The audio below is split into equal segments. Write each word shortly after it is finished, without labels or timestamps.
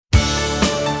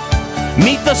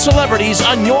Meet the celebrities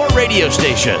on your radio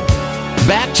station.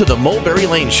 Back to the Mulberry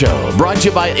Lane Show, brought to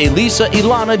you by Elisa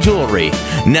Ilana Jewelry.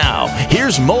 Now,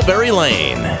 here's Mulberry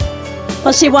Lane.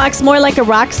 Well, she walks more like a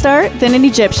rock star than an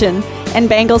Egyptian, and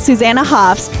Bangles' Susanna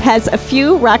Hoffs has a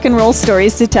few rock and roll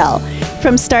stories to tell.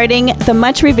 From starting the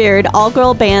much-revered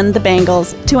all-girl band, the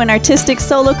Bangles, to an artistic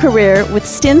solo career with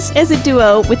stints as a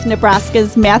duo with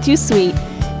Nebraska's Matthew Sweet,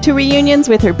 to reunions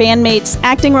with her bandmates,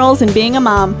 acting roles, and being a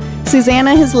mom,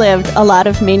 Susanna has lived a lot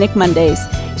of manic Mondays.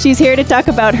 She's here to talk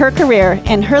about her career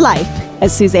and her life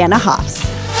as Susanna Hoffs.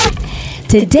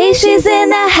 Today she's in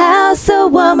the house, a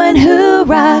woman who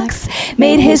rocks.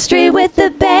 Made history with the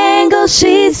Bangles,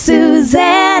 she's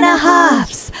Susanna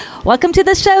Hoffs. Welcome to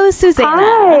the show, Susanna.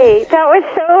 Hi, that was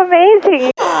so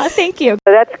amazing. Thank you.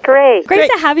 That's great. Great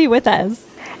to have you with us.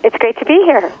 It's great to be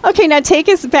here. Okay, now take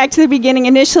us back to the beginning.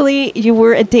 Initially, you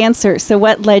were a dancer, so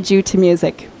what led you to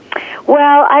music?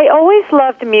 Well, I always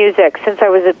loved music since I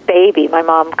was a baby, my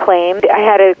mom claimed. I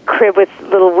had a crib with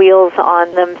little wheels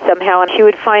on them somehow, and she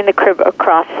would find the crib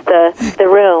across the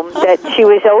room that she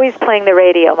was always playing the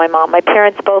radio, my mom. My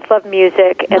parents both loved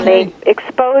music, and they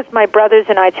exposed my brothers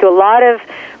and I to a lot of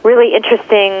really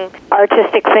interesting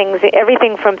artistic things,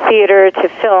 everything from theater to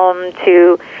film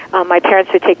to my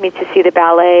parents would take me to see the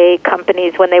ballet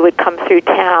companies when they would come through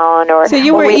town. So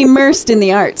you were immersed in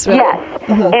the arts, right? Yes.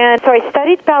 And so I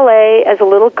studied ballet as a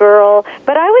little girl,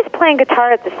 but I was playing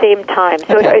guitar at the same time.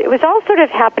 So it was all sort of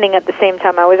happening at the same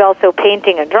time. I was also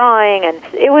painting and drawing, and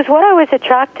it was what I was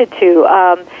attracted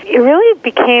to. It really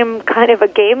became kind of a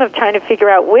game of trying to figure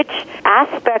out which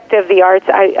aspect of the arts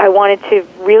I wanted to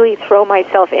really throw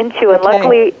myself into. And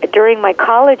luckily, during my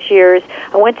college years,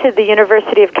 I went to the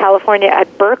University of California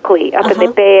at Berkeley, up in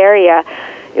the Bay Area.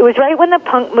 It was right when the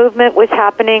punk movement was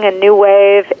happening, a new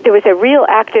wave. There was a real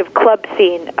active club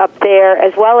scene up there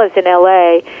as well as in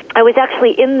L.A. I was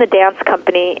actually in the dance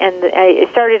company, and I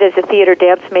started as a theater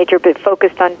dance major but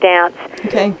focused on dance.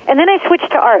 Okay. And then I switched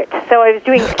to art. So I was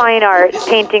doing fine art,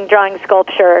 painting, drawing,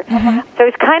 sculpture. So I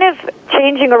was kind of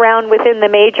changing around within the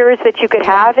majors that you could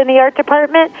have in the art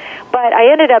department. But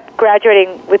I ended up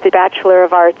graduating with the Bachelor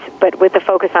of Arts, but with the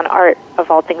focus on art,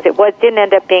 of all things. It didn't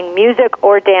end up being music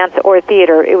or dance or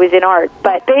theater. It was in art.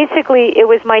 But basically, it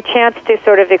was my chance to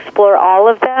sort of explore all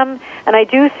of them. And I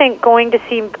do think going to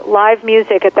see live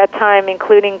music at that time,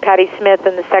 including Patti Smith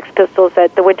and the Sex Pistols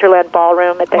at the Winterland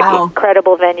Ballroom at that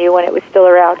incredible venue when it was still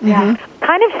around,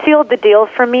 kind of sealed the deal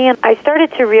for me. And I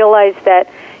started to realize that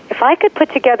if I could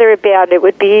put together a band, it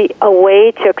would be a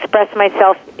way to express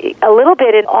myself a little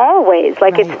bit in all ways.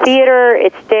 Like it's theater,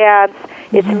 it's dance,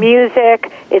 it's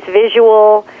music, it's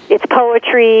visual, it's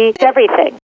poetry, it's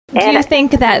everything. Do you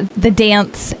think that the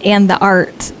dance and the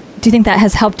art, do you think that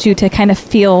has helped you to kind of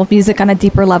feel music on a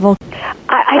deeper level?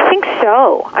 I think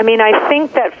so. I mean, I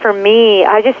think that for me,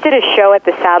 I just did a show at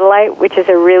the Satellite, which is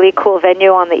a really cool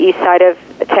venue on the east side of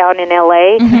town in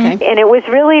L.A., and it was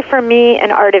really, for me,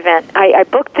 an art event. I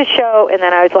booked the show, and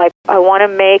then I was like, I want to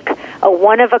make a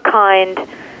one-of-a-kind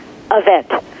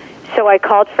event. So I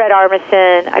called Fred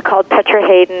Armisen, I called Petra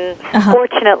Hayden.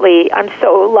 Fortunately, I'm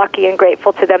so lucky and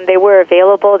grateful to them. They were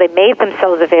available. They made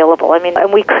themselves available. I mean,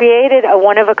 and we created a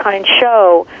one-of-a-kind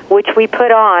show, which we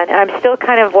put on. And I'm still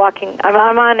kind of walking.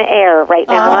 I'm on air right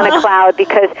now, on a cloud,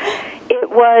 because it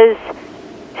was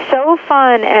so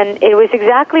fun, and it was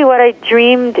exactly what I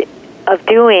dreamed of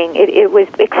doing. It was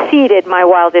exceeded my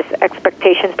wildest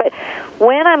expectations. But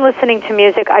when I'm listening to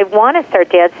music, I want to start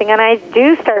dancing, and I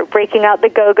do start breaking out the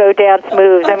go-go dance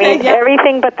moves. I mean,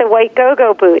 everything but the white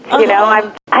go-go boots. You know,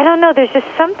 I don't know. There's just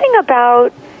something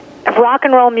about rock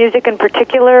and roll music in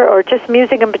particular, or just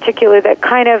music in particular, that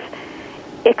kind of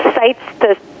excites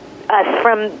us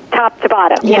from top to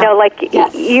bottom. You know, like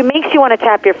it makes you want to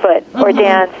tap your foot or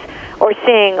dance or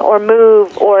sing or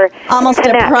move or almost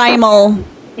connect. A primal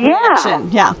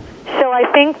reaction. So I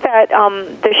think that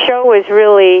the show is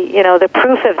really, you know, the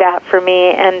proof of that for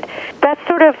me, and that's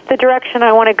sort of the direction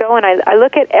I want to go in. I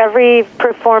look at every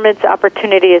performance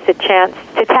opportunity as a chance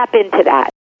to tap into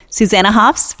that. Susanna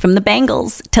Hoffs from the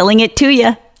Bangles, telling it to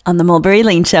you on the Mulberry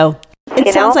Lane Show.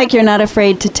 It sounds like you're not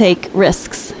afraid to take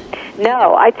risks.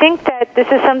 No, I think that this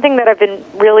is something that I've been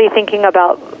really thinking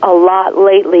about a lot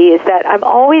lately, is that I'm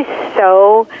always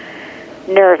so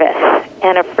nervous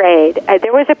and afraid.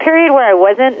 There was a period where I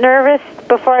wasn't nervous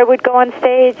before I would go on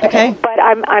stage, but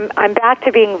I'm back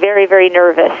to being very, very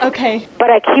nervous.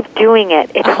 But I keep doing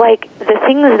it. It's like the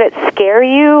things that scare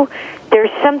you,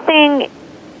 there's something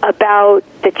about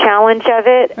the challenge of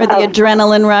it. Or the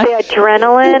adrenaline rush. The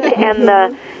adrenaline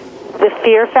and the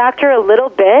fear factor a little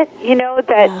bit,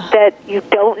 that you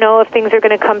don't know if things are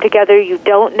going to come together. You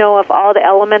don't know if all the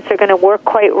elements are going to work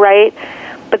quite right.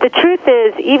 But the truth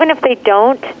is, even if they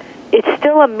don't, it's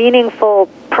still a meaningful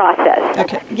process.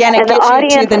 Okay. Yeah, and it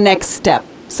gets you to the next step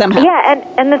somehow.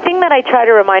 Yeah, and the thing that I try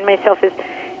to remind myself is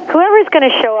whoever's going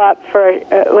to show up for,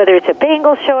 whether it's a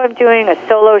Bengal show I'm doing, a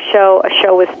solo show, a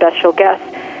show with special guests,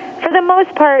 for the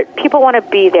most part, people want to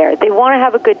be there. They want to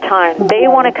have a good time. They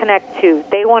want to connect too.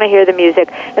 They want to hear the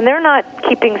music. And they're not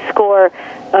keeping score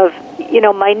of,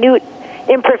 minute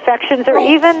imperfections or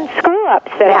even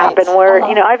screw-ups that happen where,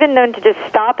 I've been known to just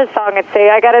stop a song and say,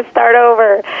 I got to start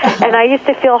over. And I used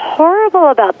to feel horrible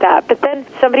about that. But then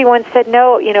somebody once said,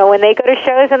 no, when they go to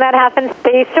shows and that happens,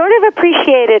 they sort of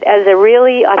appreciate it as a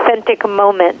really authentic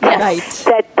moment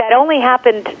that only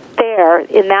happened there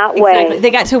in that way.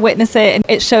 They got to witness it, and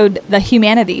it showed the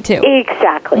humanity, too.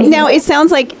 Exactly. Now, it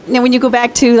sounds like, when you go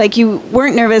back to, you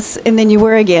weren't nervous, and then you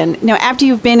were again. Now, after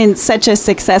you've been in such a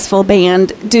successful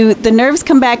band, do the nerves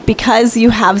come back because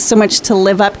you have so much to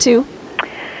live up to?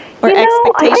 Or expectations?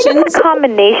 I think it's a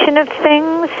combination of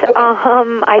things.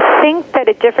 I think that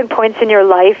at different points in your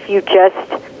life,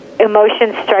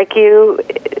 emotions strike you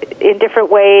in different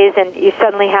ways, and you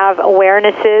suddenly have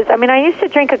awarenesses. I mean, I used to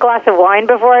drink a glass of wine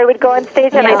before I would go on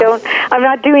stage, and I'm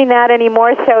not doing that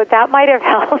anymore, so that might have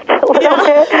helped a little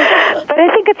bit. But I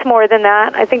think it's more than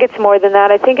that. I think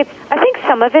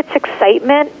some of it's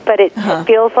excitement, but it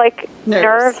feels like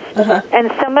nerves.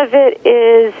 And some of it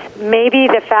is maybe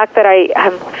the fact that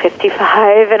I'm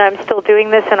 55 and I'm still doing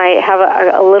this, and I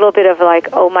have a little bit of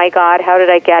oh my God, how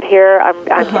did I get here?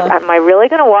 Am I really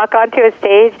going to walk onto a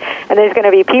stage and there's going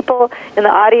to be people in the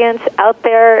audience out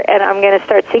there and I'm going to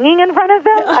start singing in front of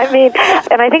them? I mean,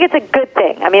 and I think it's a good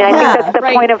thing. I mean, I think that's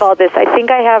the point of all this. I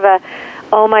think I have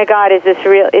oh my God, is this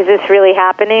real? Is this really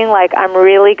happening? I'm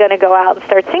really going to go out and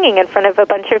start singing in front of a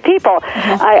bunch of people.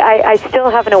 I still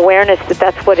have an awareness that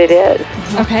that's what it is.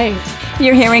 Okay.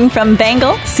 You're hearing from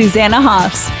Bengal, Susanna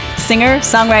Hoffs, singer,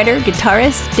 songwriter,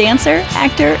 guitarist, dancer,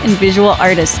 actor, and visual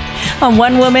artist, a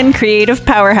one-woman creative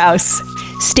powerhouse.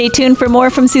 Stay tuned for more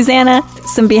from Susanna,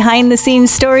 some behind-the-scenes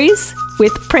stories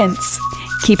with Prince.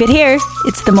 Keep it here.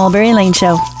 It's the Mulberry Lane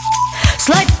Show.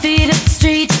 Slide feet up the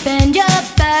street, bend your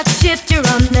back, shift your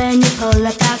arm, then you pull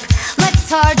it back. Like it's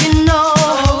hard,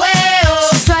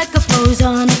 So strike a pose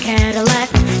on